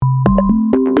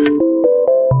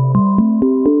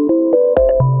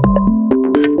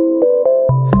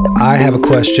I have a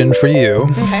question for you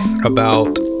Okay.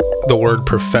 about the word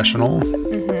professional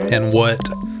and what,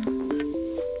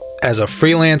 as a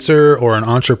freelancer or an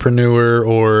entrepreneur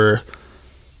or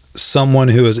someone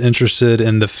who is interested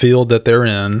in the field that they're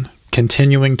in,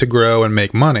 continuing to grow and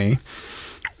make money,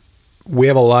 we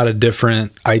have a lot of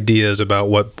different ideas about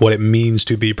what it means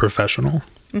to be professional.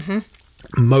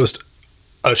 Most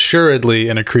assuredly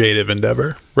in a creative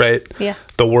endeavor, right? Yeah.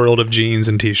 The world of jeans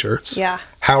and t-shirts. Yeah.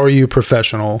 How are you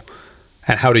professional,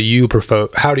 and how do you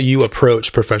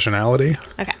approach professionality?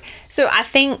 Okay. So I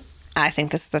think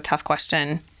this is a tough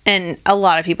question, and a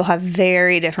lot of people have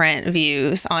very different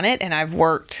views on it. And I've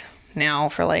worked now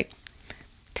for like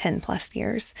 10 plus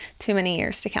years, too many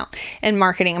years to count, in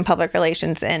marketing and public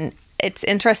relations. And it's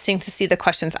interesting to see the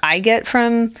questions I get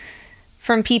from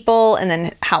people, and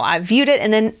then how I viewed it,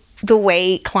 and then the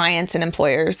way clients and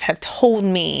employers have told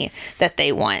me that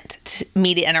they want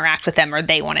me to interact with them, or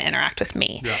they want to interact with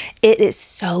me. Yeah. It is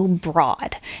so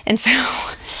broad. And so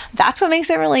that's what makes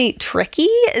it really tricky,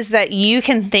 is that you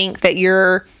can think that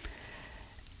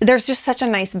there's just such a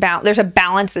nice balance. There's a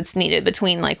balance that's needed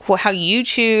between like how you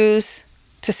choose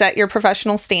to set your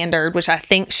professional standard, which I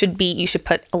think you should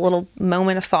put a little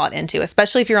moment of thought into,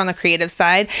 especially if you're on the creative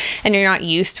side and you're not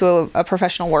used to a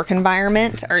professional work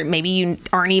environment, or maybe you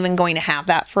aren't even going to have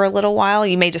that for a little while.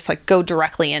 You may just like go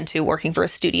directly into working for a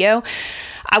studio.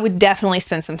 I would definitely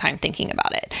spend some time thinking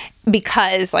about it,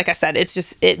 because like I said,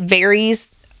 it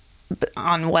varies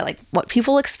on what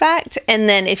people expect. And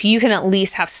then if you can at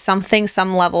least have some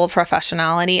level of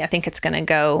professionality, I think it's going to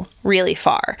go really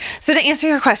far. So to answer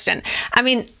your question, I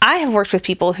mean, I have worked with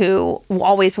people who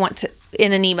always want to,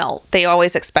 in an email, they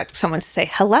always expect someone to say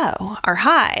hello or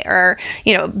hi, or,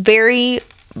 very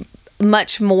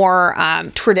much more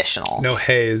traditional. No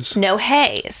haze.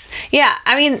 Yeah.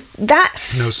 I mean,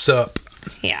 No sup.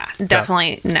 Yeah,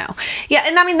 definitely no. Yeah,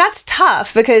 and I mean, that's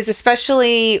tough, because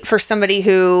especially for somebody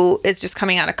who is just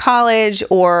coming out of college,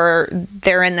 or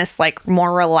they're in this like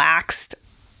more relaxed,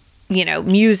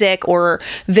 music or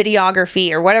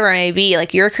videography or whatever it may be.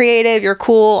 Like, you're creative, you're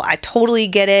cool. I totally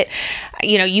get it.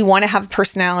 You want to have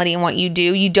personality in what you do.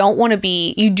 You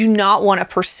do not want a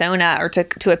persona, or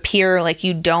to appear like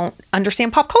you don't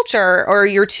understand pop culture, or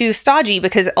you're too stodgy,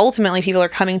 because ultimately people are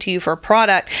coming to you for a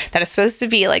product that is supposed to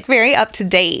be like very up to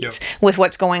date with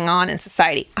what's going on in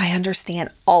society. I understand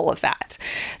all of that.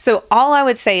 So all I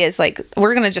would say is, like,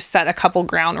 we're going to just set a couple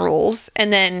ground rules,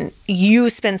 and then you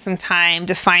spend some time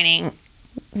defining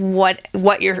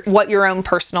what your own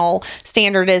personal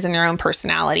standard is and your own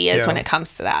personality is when it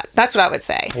comes to that. That's what I would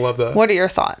say. I love that. What are your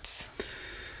thoughts?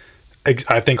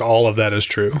 I think all of that is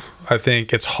true. I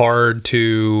think it's hard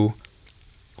to,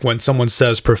 when someone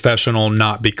says professional,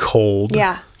 not be cold.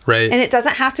 Yeah. Right. And it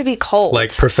doesn't have to be cold.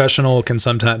 Like, professional can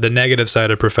sometimes, the negative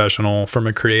side of professional from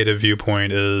a creative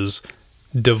viewpoint is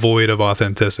devoid of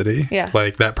authenticity. Yeah.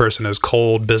 Like, that person is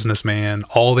cold businessman.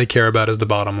 All they care about is the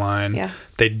bottom line. Yeah.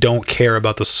 They don't care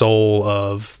about the soul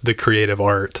of the creative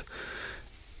art.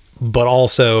 But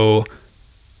also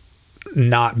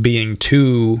not being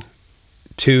too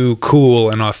cool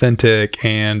and authentic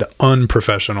and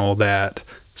unprofessional that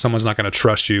someone's not going to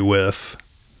trust you with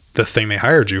the thing they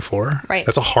hired you for. Right.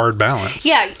 That's a hard balance.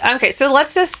 Yeah. Okay. So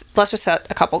let's just set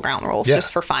a couple ground rules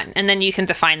just for fun, and then you can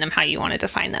define them how you want to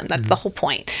define them. That's the whole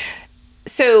point.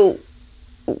 So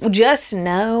just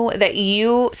know that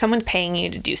someone's paying you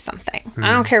to do something.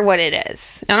 I don't care what it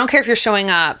is. I don't care if you're showing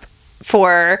up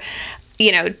for,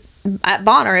 at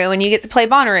Bonnaroo and you get to play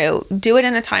Bonnaroo. Do it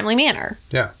in a timely manner.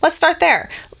 Yeah. Let's start there.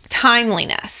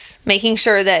 Timeliness, making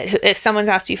sure that if someone's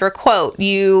asked you for a quote,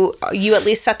 you at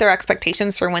least set their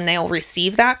expectations for when they'll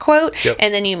receive that quote,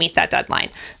 and then you meet that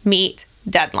deadline. Meet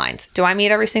deadlines. Do I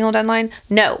meet every single deadline?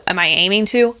 No. Am I aiming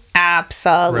to?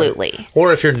 Absolutely. Right.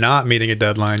 Or if you're not meeting a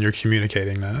deadline, you're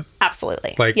communicating that.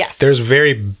 Absolutely. Like, yes. There's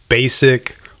very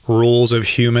basic rules of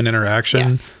human interaction.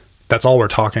 Yes. That's all we're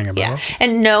talking about. Yeah.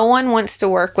 And no one wants to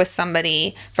work with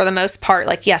somebody, for the most part.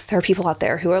 Like, yes, there are people out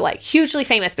there who are like hugely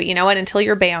famous, but you know what? Until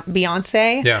you're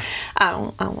Beyonce. Yeah. I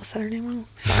almost said her name wrong.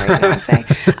 Sorry,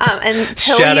 Beyonce.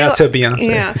 Shout out to Beyonce.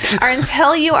 Yeah. Or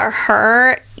until you are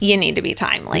her, you need to be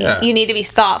timely. Yeah. You need to be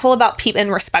thoughtful about people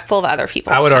and respectful of other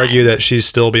people's I would time. argue that she's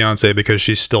still Beyonce because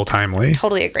she's still timely.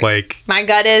 Totally agree. Like, my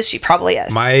gut is she probably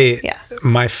is.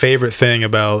 My favorite thing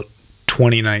about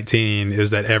 2019 is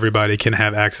that everybody can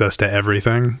have access to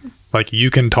everything. Like, you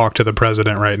can talk to the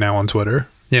president right now on Twitter,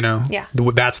 Yeah.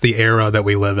 That's the era that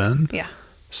we live in. Yeah.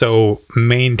 So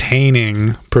maintaining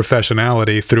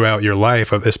professionality throughout your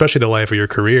life, especially the life of your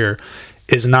career,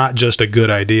 is not just a good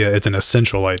idea. It's an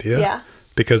essential idea. Yeah.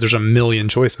 because there's a million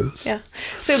choices. Yeah.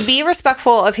 So be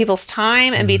respectful of people's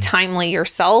time and be timely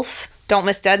yourself. Don't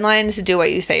miss deadlines. Do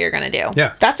what you say you're going to do.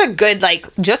 Yeah. That's a good, like,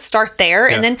 just start there.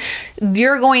 Yeah. And then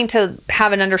you're going to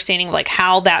have an understanding of, like,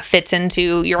 how that fits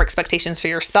into your expectations for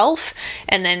yourself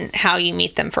and then how you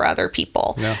meet them for other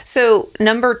people. Yeah. So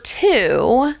number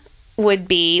 2 would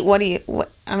be,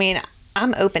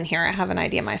 I'm open here. I have an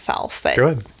idea myself, but Go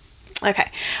ahead. okay.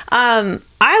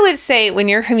 I would say when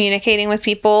you're communicating with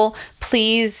people,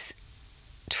 please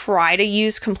try to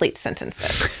use complete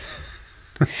sentences.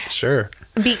 Sure.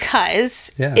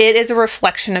 Because Yeah. it is a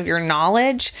reflection of your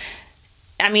knowledge.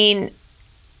 I mean,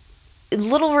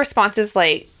 little responses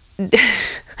like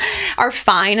are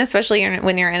fine, especially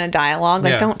when you're in a dialogue.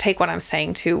 Like, Yeah. don't take what I'm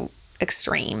saying too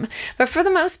extreme. But for the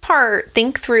most part,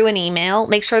 think through an email.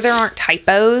 Make sure there aren't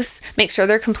typos. Make sure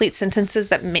they're complete sentences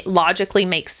that logically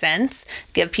make sense.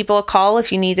 Give people a call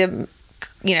if you need to,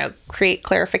 create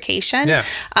clarification. Yeah.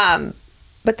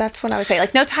 But that's what I would say.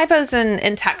 Like, no typos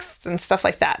in texts and stuff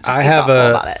like that. Just I be thoughtful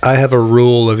about it. have a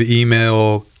rule of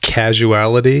email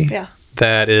casuality. Yeah.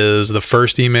 That is, the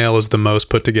first email is the most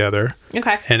put together.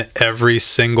 Okay. And every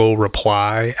single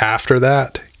reply after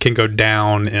that can go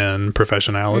down in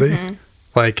professionality. Mm-hmm.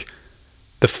 Like,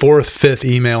 the 4th, 5th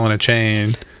email in a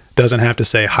chain doesn't have to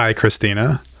say, "Hi,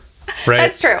 Christina." Right?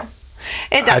 That's true.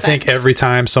 It doesn't. I think every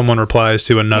time someone replies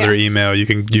to another Yes. email, you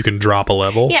can drop a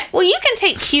level. Yeah. Well, you can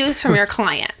take cues from your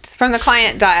client, from the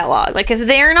client dialogue. Like, if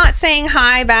they're not saying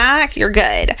hi back, you're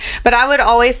good. But I would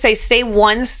always say stay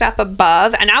one step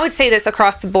above. And I would say this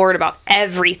across the board about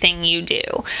everything you do.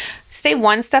 Stay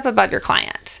one step above your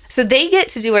client. So they get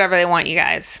to do whatever they want, you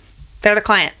guys. They're the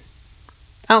client.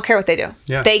 I don't care what they do.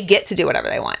 Yeah. They get to do whatever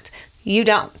they want. You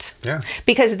don't. Yeah.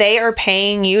 Because they are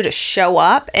paying you to show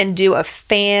up and do a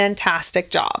fantastic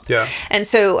job. Yeah. And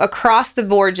so across the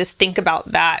board, just think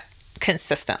about that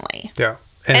consistently. Yeah.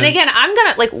 And again, I'm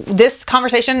going to, like, this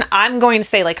conversation, I'm going to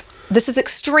say, like, this is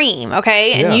extreme,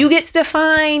 okay? And Yeah. you get to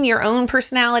define your own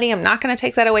personality. I'm not going to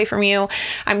take that away from you.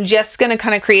 I'm just going to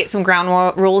kind of create some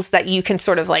ground rules that you can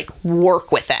sort of, like,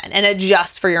 work within and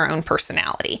adjust for your own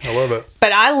personality. I love it.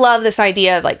 But I love this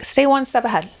idea of, like, stay one step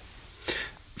ahead.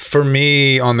 For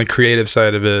me, on the creative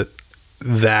side of it,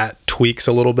 that tweaks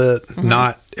a little bit.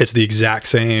 Not, it's the exact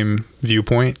same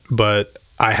viewpoint, but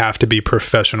I have to be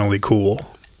professionally cool.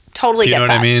 Totally Do you get know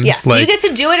that. what I mean? Yes. Like- you get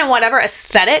to do it in whatever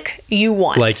aesthetic you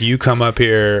want. Like, you come up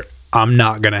here, I'm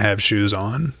not going to have shoes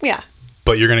on, Yeah.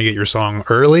 but you're going to get your song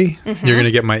early. You're going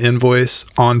to get my invoice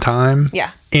on time.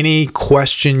 Yeah. Any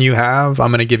question you have, I'm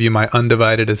going to give you my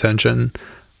undivided attention.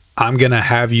 I'm going to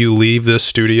have you leave this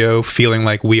studio feeling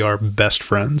like we are best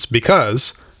friends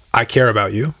because I care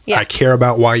about you. Yeah. I care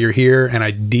about why you're here, and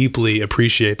I deeply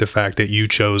appreciate the fact that you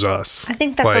chose us. I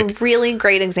think that's a really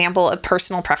great example of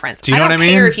personal preference. Do you know I don't what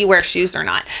I care mean? if you wear shoes or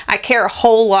not. I care a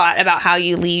whole lot about how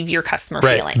you leave your customer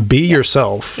feeling. Be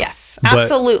yourself. Yes, but-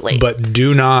 absolutely. But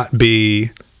do not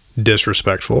be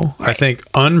disrespectful. I Right. think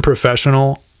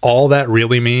unprofessional, all that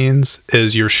really means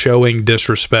is you're showing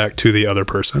disrespect to the other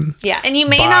person. Yeah, and you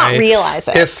may by- not realize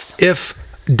it. If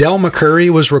Del McCurry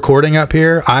was recording up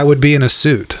here, I would be in a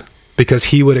suit because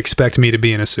he would expect me to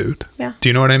be in a suit. Yeah. Do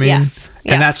you know what I mean? Yes.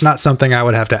 Yes. And that's not something I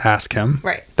would have to ask him.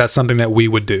 Right. That's something that we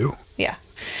would do. Yeah.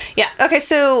 Yeah. Okay,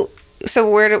 so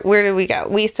where did we go?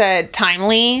 We said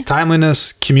timely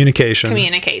Timeliness, communication.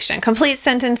 communication, complete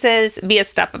sentences, be a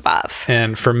step above.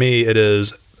 And for me, it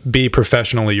is be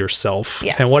professionally yourself.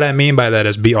 Yes. And what I mean by that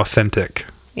is be authentic.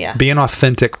 Yeah. Be an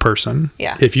authentic person.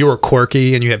 Yeah. If you are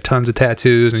quirky and you have tons of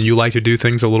tattoos and you like to do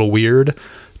things a little weird,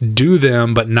 do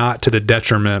them, but not to the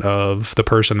detriment of the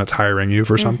person that's hiring you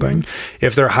for something.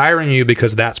 If they're hiring you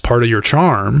because that's part of your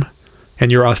charm and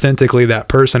you're authentically that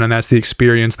person and that's the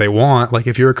experience they want, like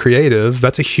if you're a creative,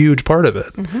 that's a huge part of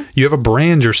it. You have a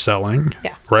brand you're selling,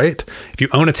 Yeah. right? If you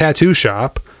own a tattoo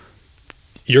shop,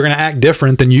 you're going to act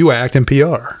different than you act in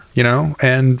PR, you know?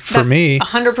 And for That's me,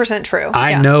 100% true.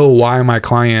 I Yeah. know why my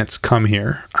clients come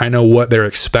here. I know what they're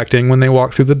expecting when they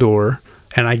walk through the door,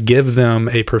 and I give them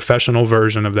a professional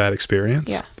version of that experience.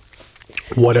 Yeah.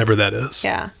 Whatever that is.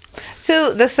 Yeah.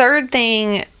 So the third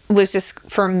thing was just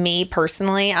for me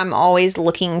personally, I'm always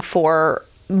looking for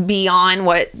beyond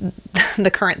what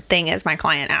the current thing is my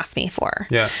client asked me for.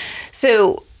 Yeah.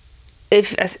 So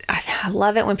if I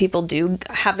love it when people do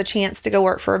have the chance to go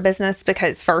work for a business,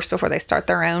 because first, before they start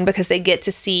their own, because they get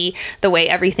to see the way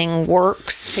everything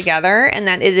works together, and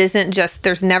that it isn't just,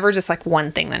 there's never just like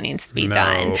one thing that needs to be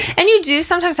done. And you do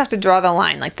sometimes have to draw the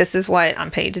line, like, this is what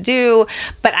I'm paid to do.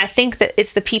 But I think that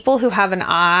it's the people who have an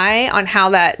eye on how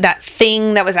that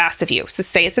thing that was asked of you. So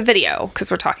say it's a video, because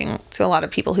we're talking to a lot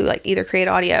of people who like either create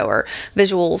audio or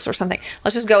visuals or something.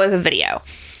 Let's just go with a video.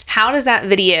 How does that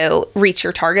video reach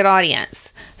your target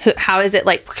audience? How is it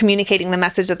like communicating the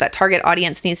message that target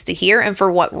audience needs to hear, and for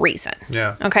what reason?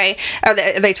 Yeah. Okay. Are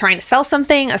they trying to sell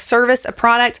something, a service, a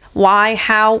product? Why?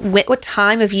 How? What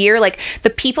time of year? Like, the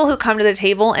people who come to the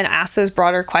table and ask those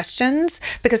broader questions,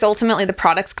 because ultimately the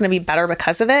product's going to be better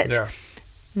because of it. Yeah.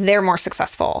 They're more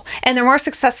successful. And they're more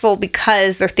successful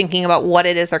because they're thinking about what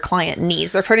it is their client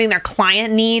needs. They're putting their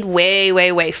client need way,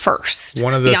 way, way first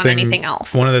beyond anything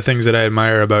else. One of the things that I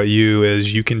admire about you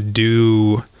is you can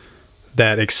do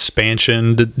that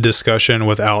expansion discussion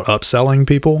without upselling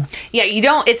people. Yeah, you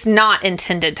don't, it's not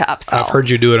intended to upsell. I've heard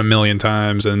you do it a million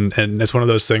times, and it's one of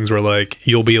those things where like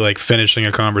you'll be like finishing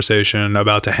a conversation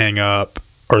about to hang up,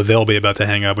 or they'll be about to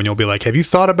hang up, and you'll be like, have you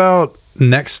thought about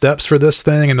next steps for this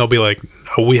thing? And they'll be like,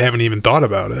 oh, we haven't even thought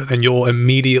about it. And you'll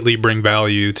immediately bring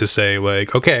value to say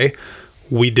like, okay,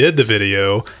 we did the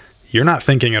video. You're not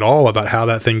thinking at all about how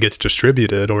that thing gets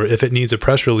distributed, or if it needs a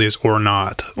press release or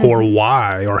not, or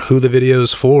why, or who the video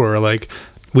is for. Like,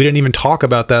 we didn't even talk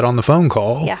about that on the phone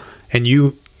call. Yeah. And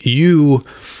you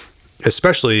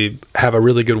especially have a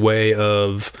really good way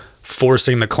of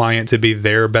forcing the client to be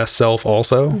their best self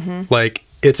also. Like,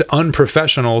 it's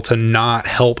unprofessional to not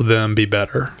help them be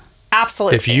better.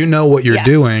 Absolutely. If you know what you're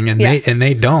doing and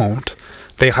they don't,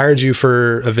 they hired you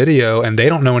for a video and they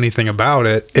don't know anything about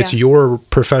it. It's your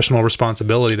professional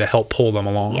responsibility to help pull them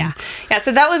along. Yeah.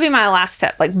 So that would be my last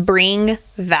step, like, bring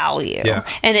value. Yeah.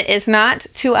 And it is not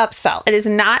to upsell. It is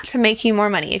not to make you more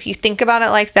money. If you think about it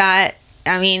like that,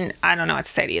 I mean, I don't know what to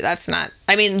say to you. That's not,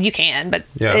 I mean, you can, but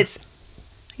it's,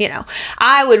 you know,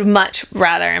 I would much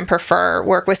rather and prefer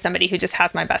work with somebody who just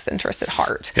has my best interest at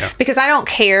heart. Yeah. Because I don't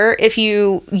care if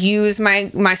you use my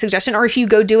suggestion, or if you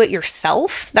go do it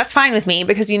yourself. That's fine with me,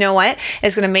 because you know what?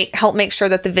 It's going to help make sure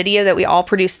that the video that we all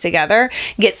produce together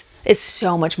is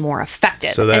so much more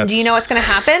effective. And do you know what's going to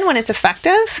happen when it's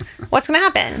effective? What's going to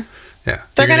happen? Yeah.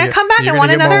 They're going to come back and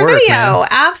want another video. Man.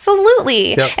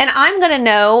 Absolutely. Yep. And I'm going to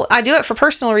know, I do it for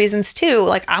personal reasons too.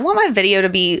 Like, I want my video to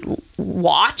be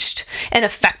watched and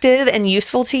effective and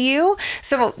useful to you.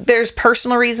 So there's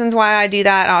personal reasons why I do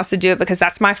that. I also do it because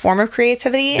that's my form of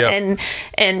creativity. Yep.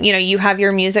 And you know, you have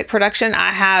your music production.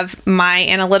 I have my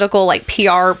analytical, like,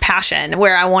 PR passion,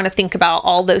 where I want to think about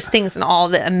all those things and all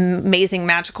the amazing,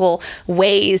 magical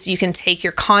ways you can take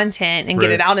your content and get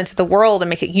it out into the world and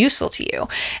make it useful to you.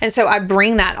 And so I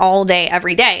bring that all day,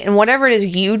 every day. And whatever it is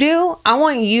you do, I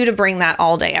want you to bring that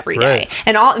all day, every day.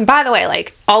 And by the way,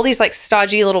 like, all these like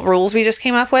stodgy little rules we just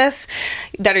came up with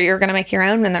that you're going to make your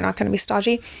own, and they're not going to be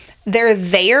stodgy. They're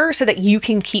there so that you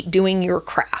can keep doing your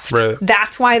craft.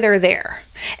 That's why they're there.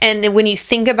 And when you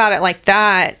think about it like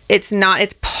that, it's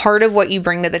part of what you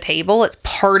bring to the table. It's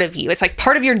part of you. It's like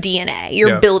part of your DNA.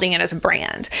 You're building it as a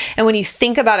brand. And when you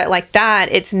think about it like that,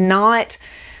 it's not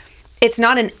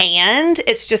an and,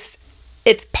 it's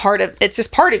just part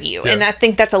of you. And I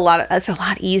think that's a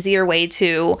lot easier way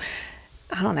to,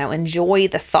 I don't know, enjoy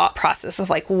the thought process of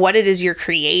like what it is you're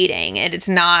creating. And it's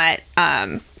not, I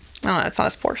don't know, it's not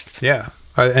as forced. Yeah.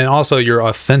 And also you're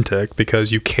authentic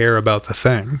because you care about the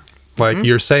thing. Like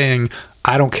you're saying,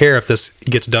 I don't care if this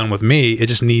gets done with me. It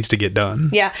just needs to get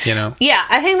done. Yeah. You know? Yeah.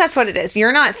 I think that's what it is.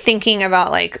 You're not thinking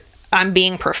about like, I'm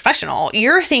being professional.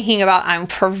 You're thinking about, I'm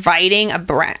providing a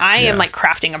brand. I am like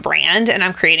crafting a brand, and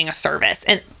I'm creating a service.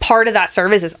 And part of that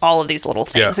service is all of these little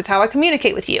things. Yeah. It's how I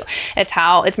communicate with you.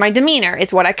 It's my demeanor.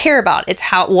 It's what I care about. It's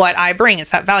what I bring.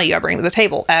 It's that value I bring to the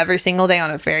table every single day on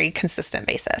a very consistent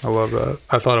basis. I love that.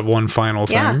 I thought of one final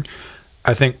thing. Yeah.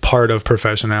 I think part of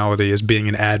professionality is being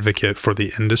an advocate for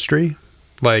the industry.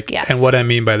 Like, and what I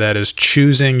mean by that is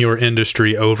choosing your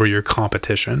industry over your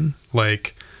competition.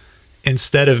 Like,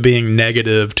 instead of being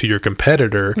negative to your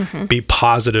competitor, be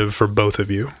positive for both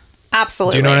of you.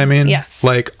 Absolutely. Do you know what I mean? Yes.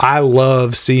 Like, I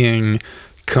love seeing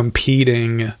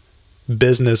competing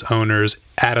business owners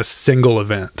at a single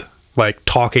event, like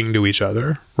talking to each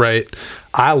other, right?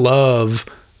 I love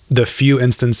the few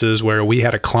instances where we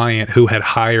had a client who had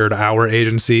hired our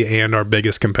agency and our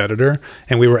biggest competitor,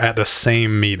 and we were at the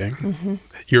same meeting.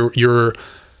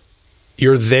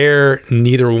 You're there,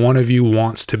 neither one of you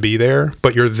wants to be there,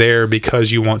 but you're there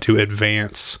because you want to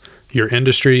advance your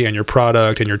industry and your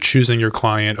product, and you're choosing your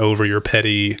client over your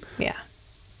petty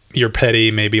your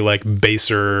petty, maybe like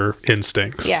baser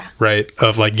instincts. Yeah. Right.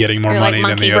 Of like getting more Or money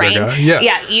like than the monkey other brain. guy. Yeah.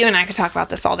 Yeah. You and I could talk about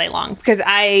this all day long because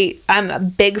I'm a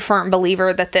big firm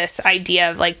believer that this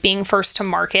idea of like being first to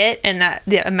market and that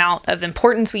the amount of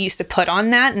importance we used to put on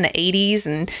that in the 80s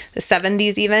and the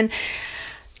 70s even.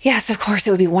 Yes, of course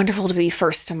it would be wonderful to be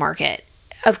first to market.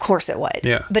 Of course it would.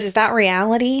 Yeah. But is that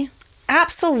reality?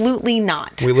 Absolutely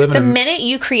not. We live in the minute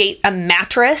you create a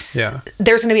mattress,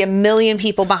 there's going to be a million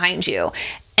people behind you.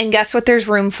 And guess what there's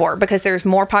room for? Because there's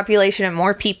more population and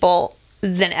more people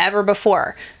than ever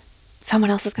before. Someone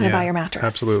else is going to buy your mattress.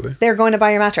 Absolutely. They're going to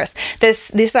buy your mattress.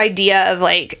 This idea of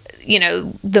like, you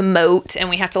know, the moat and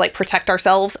we have to like protect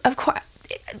ourselves. Of course,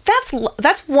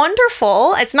 that's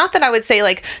wonderful. It's not that I would say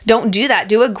like, don't do that.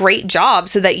 Do a great job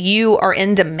so that you are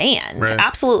in demand. Right.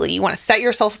 Absolutely. You want to set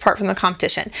yourself apart from the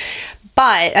competition.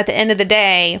 But at the end of the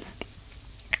day,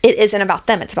 it isn't about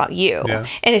them. It's about you. Yeah.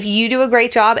 And if you do a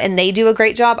great job and they do a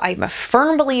great job, I'm a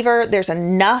firm believer there's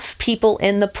enough people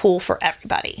in the pool for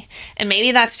everybody. And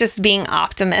maybe that's just being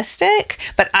optimistic,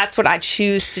 but that's what I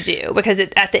choose to do because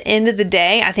at the end of the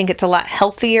day, I think it's a lot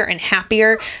healthier and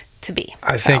happier to be.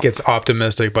 I think it's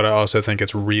optimistic, but I also think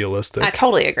it's realistic. I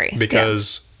totally agree.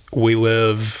 Because we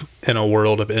live in a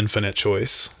world of infinite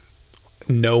choice.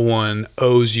 No one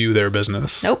owes you their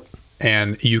business. Nope.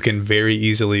 And you can very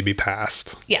easily be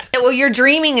passed. Yes. Well, you're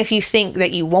dreaming if you think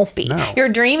that you won't be. No. You're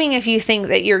dreaming if you think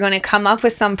that you're going to come up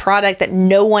with some product that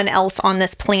no one else on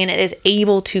this planet is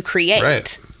able to create.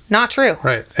 Right. Not true.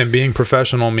 Right. And being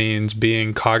professional means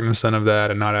being cognizant of that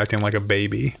and not acting like a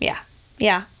baby. Yeah.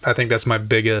 Yeah. I think that's my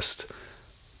biggest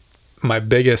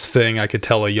thing I could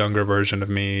tell a younger version of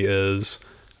me is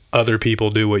other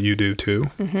people do what you do too.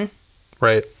 Mm-hmm.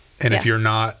 Right. And if you're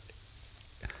not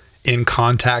in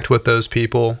contact with those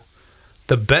people,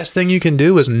 the best thing you can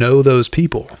do is know those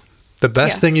people. The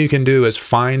best thing you can do is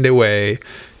find a way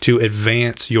to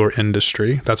advance your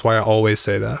industry. That's why I always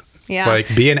say that. Yeah.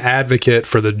 Like, be an advocate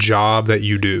for the job that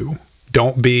you do.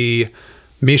 Don't be...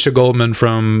 Misha Goldman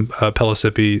from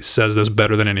Pelissippi says this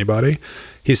better than anybody.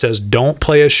 He says, don't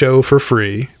play a show for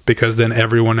free because then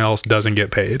everyone else doesn't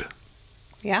get paid.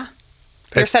 Yeah.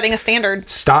 You're setting a standard.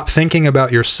 Stop thinking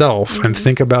about yourself and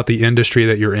think about the industry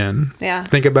that you're in. Yeah.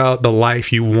 Think about the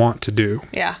life you want to do.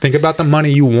 Yeah. Think about the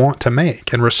money you want to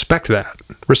make and respect that.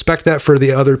 Respect that for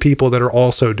the other people that are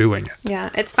also doing it. Yeah.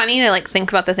 It's funny to like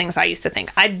think about the things I used to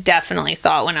think. I definitely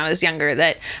thought when I was younger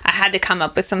that I had to come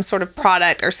up with some sort of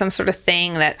product or some sort of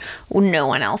thing that no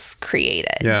one else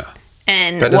created. Yeah.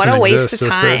 And what a waste of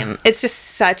time. It's just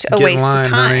such a waste of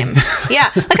time. Yeah.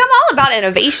 Like I'm all about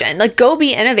innovation. Like go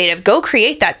be innovative. Go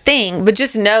create that thing. But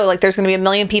just know like there's going to be a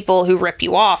million people who rip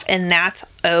you off. And that's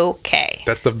okay.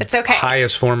 It's the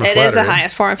highest form of flattery. It is the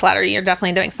highest form of flattery. You're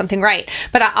definitely doing something right.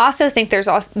 But I also think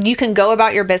you can go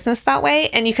about your business that way.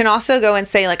 And you can also go and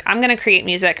say like, I'm going to create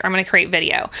music. Or I'm going to create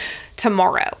video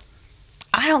tomorrow.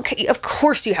 I don't care. Of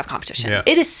course you have competition. Yeah.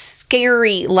 It is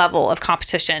scary level of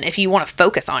competition if you want to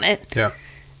focus on it. Yeah.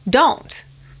 Don't.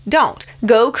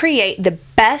 Go create the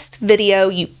best video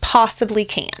you possibly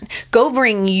can. Go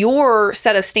bring your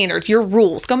set of standards, your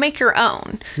rules. Go make your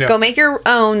own. Yeah. Go make your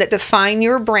own that define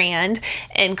your brand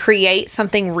and create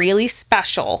something really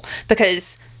special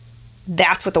because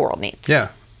that's what the world needs.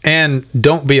 Yeah. And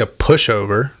don't be a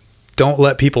pushover. Don't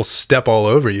let people step all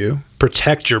over you.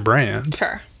 Protect your brand.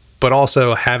 Sure. But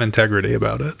also have integrity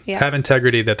about it. Yeah. Have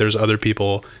integrity that there's other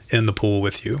people in the pool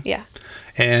with you. Yeah.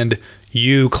 And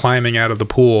you climbing out of the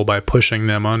pool by pushing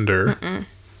them under,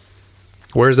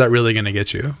 where's that really going to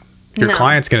get you? Your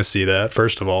client's going to see that,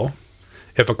 first of all.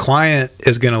 If a client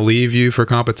is going to leave you for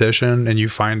competition and you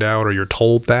find out or you're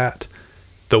told that,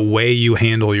 the way you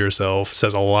handle yourself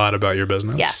says a lot about your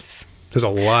business. Yes. Says a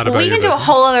lot about your business. We can do a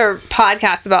whole other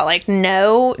podcast about like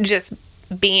no just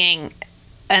being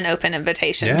an open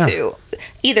invitation to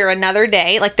either another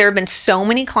day. Like there have been so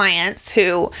many clients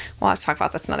who, we'll have to talk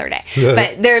about this another day,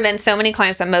 but there have been so many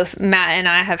clients that both Matt and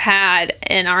I have had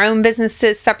in our own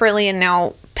businesses separately and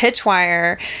now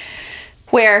Pitchwire,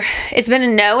 where it's been a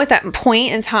no at that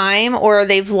point in time, or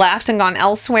they've left and gone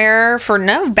elsewhere for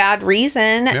no bad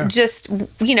reason. Yeah. Just,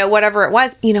 whatever it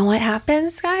was. You know what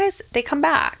happens, guys? They come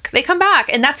back.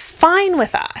 And that's fine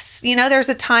with us. There's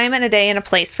a time and a day and a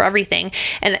place for everything.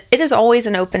 And it is always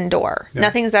an open door. Yeah.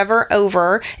 Nothing's ever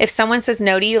over. If someone says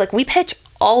no to you, like we pitch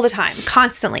all the time,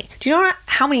 constantly. Do you know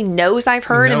how many no's I've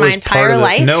heard in my entire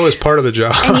life? No is part of the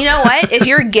job. And you know what? If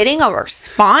you're getting a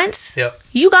response,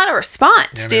 you got a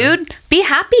response, dude. Man. Be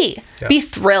happy. Be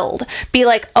thrilled. Be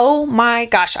like, oh my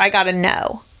gosh, I got a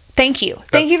no. Thank you.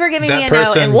 Thank you for giving me that a no,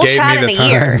 person and we'll gave chat me in the a time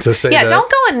year. to say Yeah, that.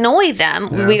 don't go annoy them.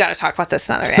 Yeah. We got to talk about this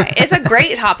another day. It's a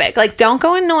great topic. Like, don't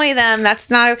go annoy them. That's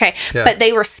not okay. Yeah. But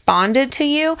they responded to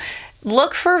you.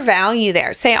 Look for value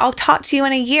there. Say, I'll talk to you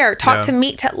in a year. Talk to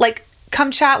meet, like,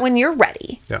 come chat when you're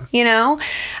ready. Yeah. You know?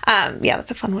 Yeah,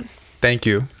 that's a fun one. Thank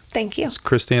you. Thank you. It's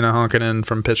Christina Honkinen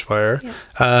from Pitchfire.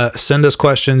 Send us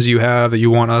questions you have that you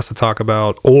want us to talk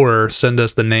about, or send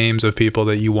us the names of people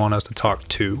that you want us to talk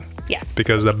to. Yes.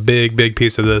 Because the big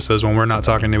piece of this is when we're not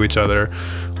talking to each other,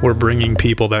 we're bringing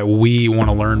people that we want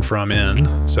to learn from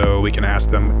in, so we can ask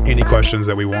them any questions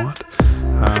that we want.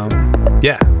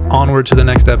 Onward to the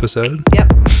next episode.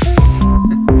 Yep.